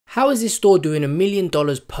How is this store doing $1 million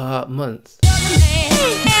per month?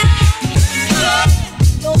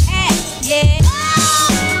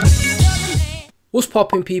 What's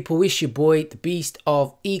poppin', people? It's your boy, the Beast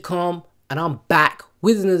of Ecom, and I'm back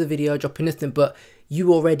with another video, dropping nothing but,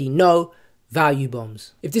 you already know, value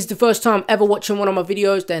bombs. If this is the first time ever watching one of my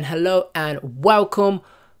videos, then hello and welcome.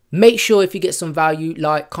 Make sure if you get some value,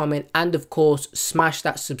 like, comment, and of course, smash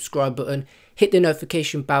that subscribe button. Hit the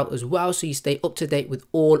notification bell as well so you stay up to date with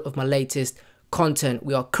all of my latest content.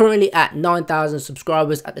 We are currently at 9,000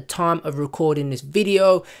 subscribers at the time of recording this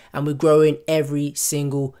video, and we're growing every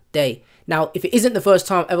single day. Now, if it isn't the first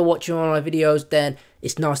time ever watching one of my videos, then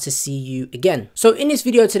it's nice to see you again. So in this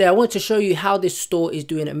video today, I want to show you how this store is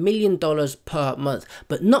doing $1 million per month,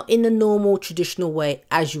 but not in the normal traditional way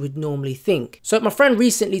as you would normally think. So my friend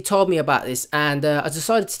recently told me about this, and I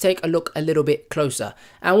decided to take a look a little bit closer.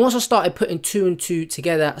 And once I started putting two and two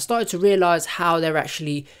together, I started to realize how they're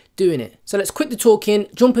actually doing it. So let's quit the talking,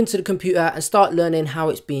 jump into the computer and start learning how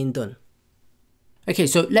it's being done. Okay,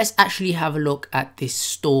 so let's actually have a look at this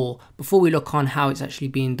store before we look on how it's actually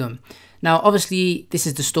being done. Now, obviously, this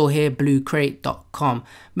is the store here, bluecrate.com.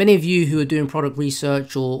 Many of you who are doing product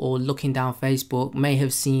research or looking down Facebook may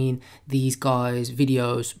have seen these guys'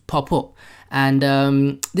 videos pop up. And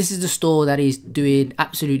this is the store that is doing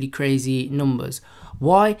absolutely crazy numbers.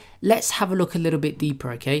 Why? Let's have a look a little bit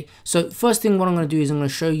deeper, okay? So first thing what I'm going to do is I'm going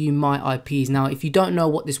to show you my IPs. Now, if you don't know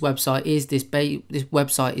what this website is, this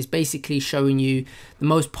website is basically showing you the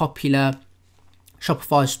most popular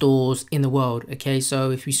Shopify stores in the world, okay? So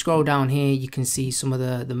if we scroll down here, you can see some of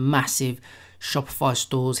the massive Shopify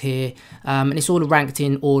stores here, and it's all ranked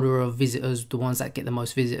in order of visitors. The ones that get the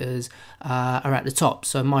most visitors are at the top.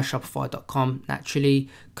 So myshopify.com, naturally,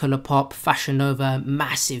 Colourpop, Fashion Nova,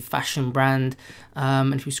 massive fashion brand.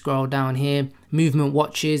 And if we scroll down here, Movement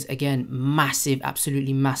Watches, again, massive,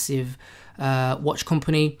 absolutely massive watch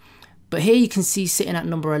company. But here you can see sitting at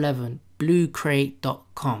number 11,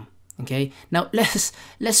 bluecrate.com. Okay, now let's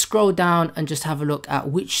scroll down and just have a look at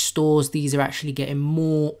which stores these are actually getting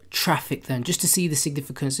more traffic than, just to see the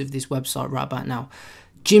significance of this website right about now.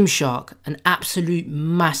 Gymshark, an absolute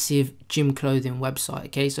massive gym clothing website.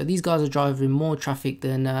 Okay, so these guys are driving more traffic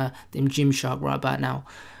than Gymshark right about now.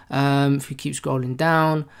 If we keep scrolling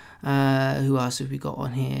down, who else have we got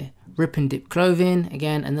on here? Rip and Dip Clothing,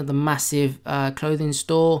 again another massive clothing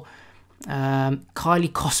store.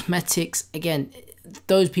 Kylie Cosmetics, again,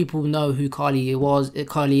 those people know who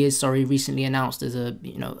Kylie is, sorry, recently announced as a,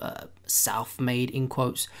 you know, self-made, in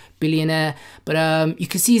quotes, billionaire. But you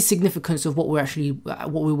can see the significance of what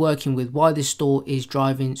we're working with, why this store is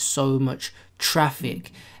driving so much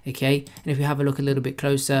traffic. Okay, and if we have a look a little bit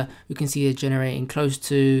closer, we can see they're generating close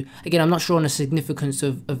to, again, I'm not sure on the significance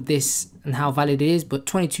of this and how valid it is, but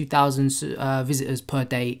 22,000 visitors per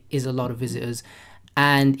day is a lot of visitors.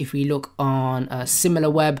 And if we look on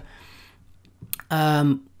SimilarWeb,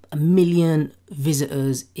 1 million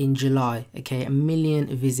visitors in July. Okay, 1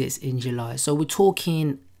 million visits in July. So we're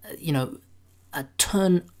talking, you know, a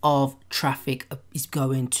ton of traffic is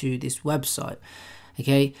going to this website.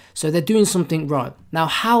 Okay, so they're doing something right. Now,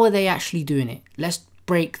 how are they actually doing it? Let's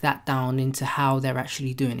break that down into how they're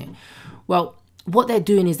actually doing it. Well, what they're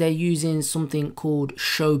doing is they're using something called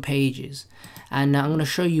show pages. And I'm going to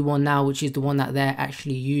show you one now, which is the one that they're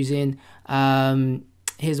actually using.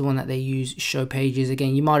 Here's the one that they use, show pages.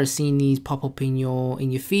 Again, you might have seen these pop up in your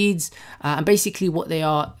feeds. And basically what they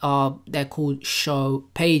are they're called show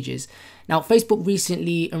pages. Now, Facebook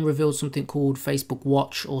recently revealed something called Facebook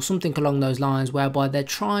Watch or something along those lines, whereby they're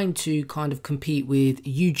trying to kind of compete with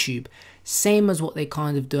YouTube. Same as what they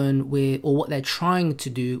kind of done with, or what they're trying to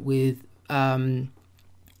do with Instagram,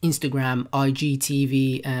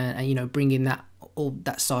 IGTV, and you know, bringing that all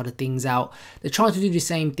that side of things out. They're trying to do the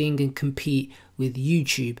same thing and compete with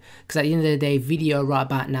YouTube, because at the end of the day, video right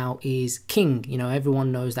about now is king. You know,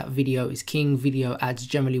 everyone knows that video is king. Video ads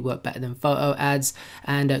generally work better than photo ads,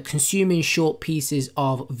 and consuming short pieces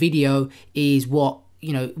of video is what,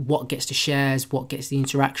 you know, what gets the shares, what gets the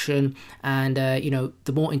interaction. And you know,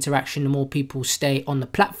 the more interaction, the more people stay on the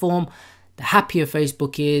platform, the happier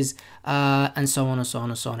Facebook is, and so on and so on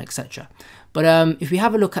and so on, etc. But if we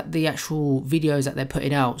have a look at the actual videos that they're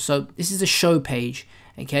putting out, so this is a show page,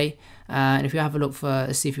 okay? And if you have a look for,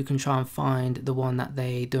 let's see if we can try and find the one that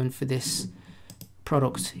they done for this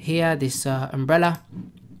product here, this umbrella.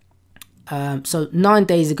 So 9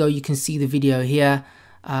 days ago, you can see the video here,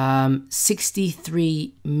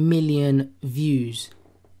 63 million views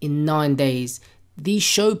in 9 days. These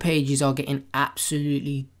show pages are getting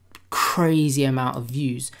absolutely crazy amount of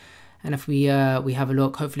views. And if we have a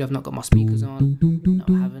look, hopefully I've not got my speakers on.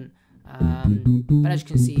 No, I haven't. But as you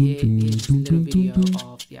can see here, here's just a little video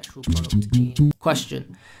of the actual product in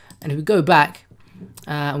question. And if we go back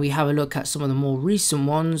and we have a look at some of the more recent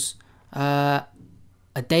ones, a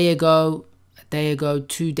day ago,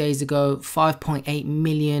 2 days ago, 5.8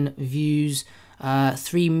 million views,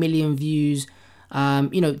 3 million views.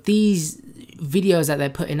 You know, these videos that they're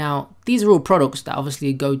putting out, these are all products that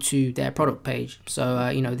obviously go to their product page. So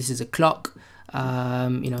you know, this is a clock, you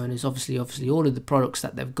know, and it's obviously all of the products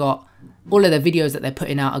that they've got, all of their videos that they're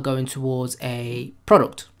putting out are going towards a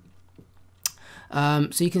product. So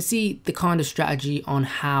you can see the kind of strategy on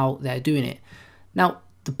how they're doing it. Now,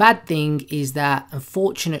 the bad thing is that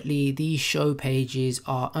unfortunately these show pages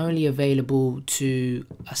are only available to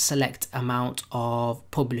a select amount of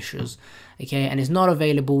publishers, okay, and it's not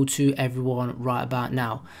available to everyone right about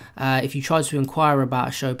now. If you try to inquire about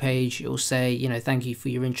a show page, it will say, you know, thank you for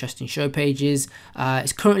your interest in show pages.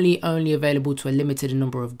 It's currently only available to a limited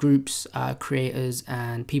number of groups, creators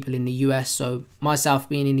and people in the US. So myself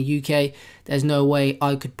being in the UK, there's no way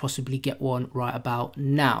I could possibly get one right about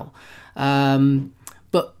now.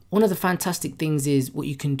 But one of the fantastic things is what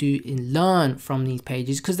you can do and learn from these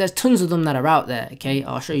pages, because there's tons of them that are out there. Okay,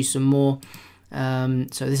 I'll show you some more.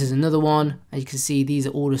 So this is another one. As you can see, these are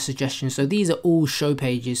all the suggestions. So these are all show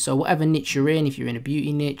pages. So whatever niche you're in, if you're in a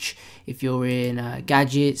beauty niche, if you're in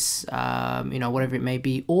gadgets, you know, whatever it may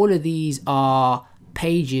be, all of these are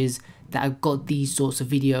pages that have got these sorts of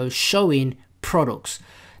videos showing products.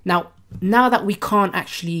 Now that we can't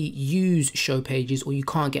actually use show pages, or you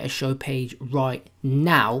can't get a show page right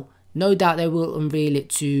now, no doubt they will unveil it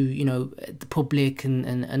to, you know, the public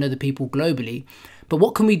and other people globally. But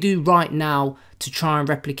what can we do right now to try and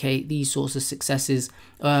replicate these sorts of successes,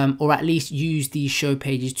 or at least use these show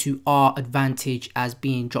pages to our advantage as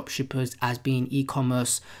being dropshippers, as being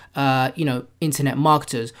e-commerce, you know, internet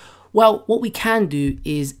marketers? Well, what we can do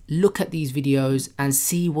is look at these videos and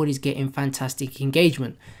see what is getting fantastic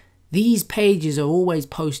engagement. These pages are always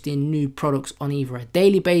posting new products on either a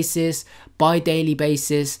daily basis, bi-daily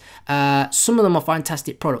basis. Some of them are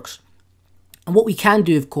fantastic products. And what we can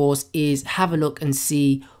do, of course, is have a look and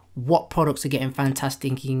see what products are getting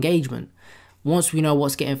fantastic engagement. Once we know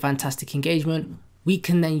what's getting fantastic engagement, we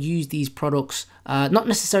can then use these products, not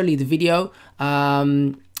necessarily the video,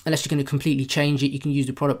 unless you're going to completely change it. You can use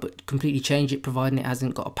the product but completely change it, providing it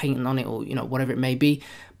hasn't got a patent on it, or, you know, whatever it may be.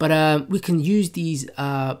 But we can use these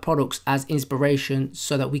products as inspiration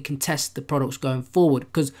so that we can test the products going forward,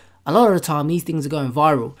 because a lot of the time these things are going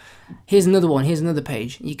viral. Here's another one. Here's another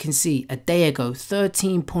page. You can see a day ago,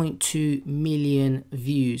 13.2 million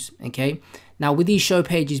views. Okay, now with these show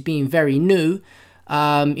pages being very new,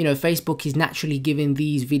 you know, Facebook is naturally giving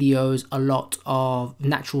these videos a lot of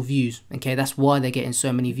natural views. Okay, that's why they're getting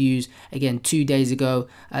so many views. Again, 2 days ago,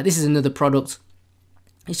 this is another product.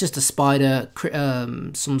 It's just a spider,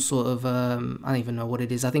 some sort of, I don't even know what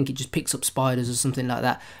it is. I think it just picks up spiders or something like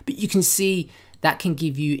that. But you can see that can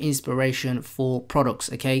give you inspiration for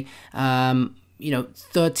products. Okay, you know,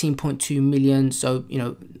 13.2 million. So, you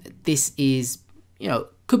know, this is, you know,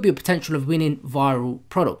 could be a potential of winning viral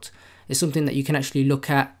product. It's something that you can actually look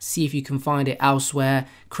at, see if you can find it elsewhere,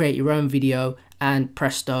 create your own video, and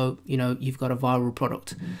presto, you know, you've got a viral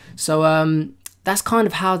product. So that's kind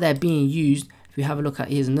of how they're being used. If we have a look at,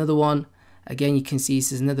 here's another one. Again, you can see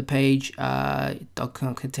this is another page. Dog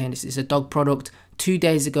can't contain this. It's a dog product. 2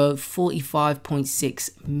 days ago,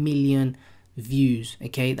 45.6 million views.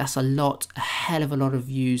 Okay, that's a lot, a hell of a lot of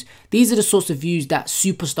views. These are the sorts of views that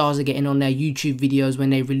superstars are getting on their YouTube videos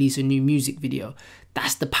when they release a new music video.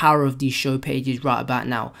 That's the power of these show pages right about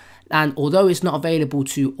now. And although it's not available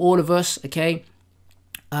to all of us, okay,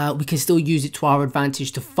 we can still use it to our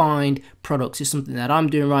advantage to find products. It's something that I'm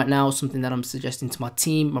doing right now, something that I'm suggesting to my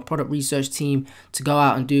team, my product research team, to go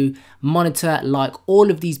out and do, monitor, like all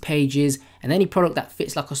of these pages, and any product that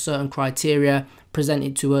fits like a certain criteria, present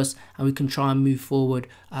it to us, and we can try and move forward,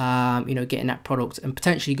 you know, getting that product and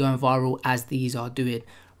potentially going viral as these are doing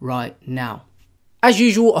right now. As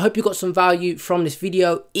usual, I hope you got some value from this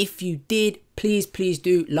video. If you did, please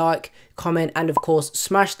do like, comment, and of course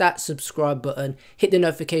smash that subscribe button. Hit the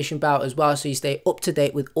notification bell as well so you stay up to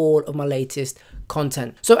date with all of my latest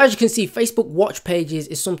content. So as you can see, Facebook watch pages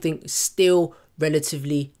is something still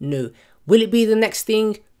relatively new. Will it be the next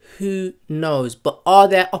thing? Who knows? But are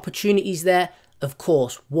there opportunities there? Of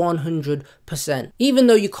course, 100%. Even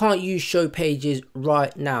though you can't use show pages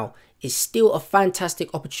right now, is still a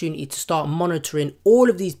fantastic opportunity to start monitoring all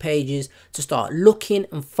of these pages, to start looking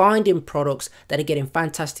and finding products that are getting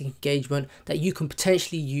fantastic engagement that you can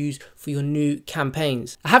potentially use for your new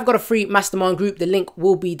campaigns. I have got a free mastermind group. The link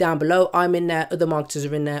will be down below. I'm in there, other marketers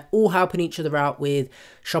are in there, all helping each other out with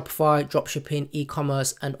Shopify, dropshipping,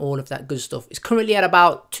 e-commerce, and all of that good stuff. It's currently at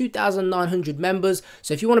about 2,900 members.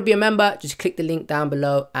 So if you want to be a member, just click the link down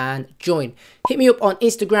below and join. Hit me up on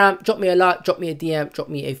Instagram, drop me a like, drop me a DM, drop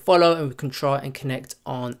me a follow, and we can try and connect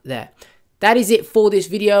on there. That is it for this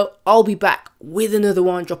video. I'll be back with another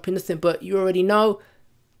one, dropping nothing but you already know,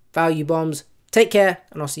 value bombs. Take care,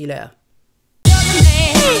 and I'll see you later.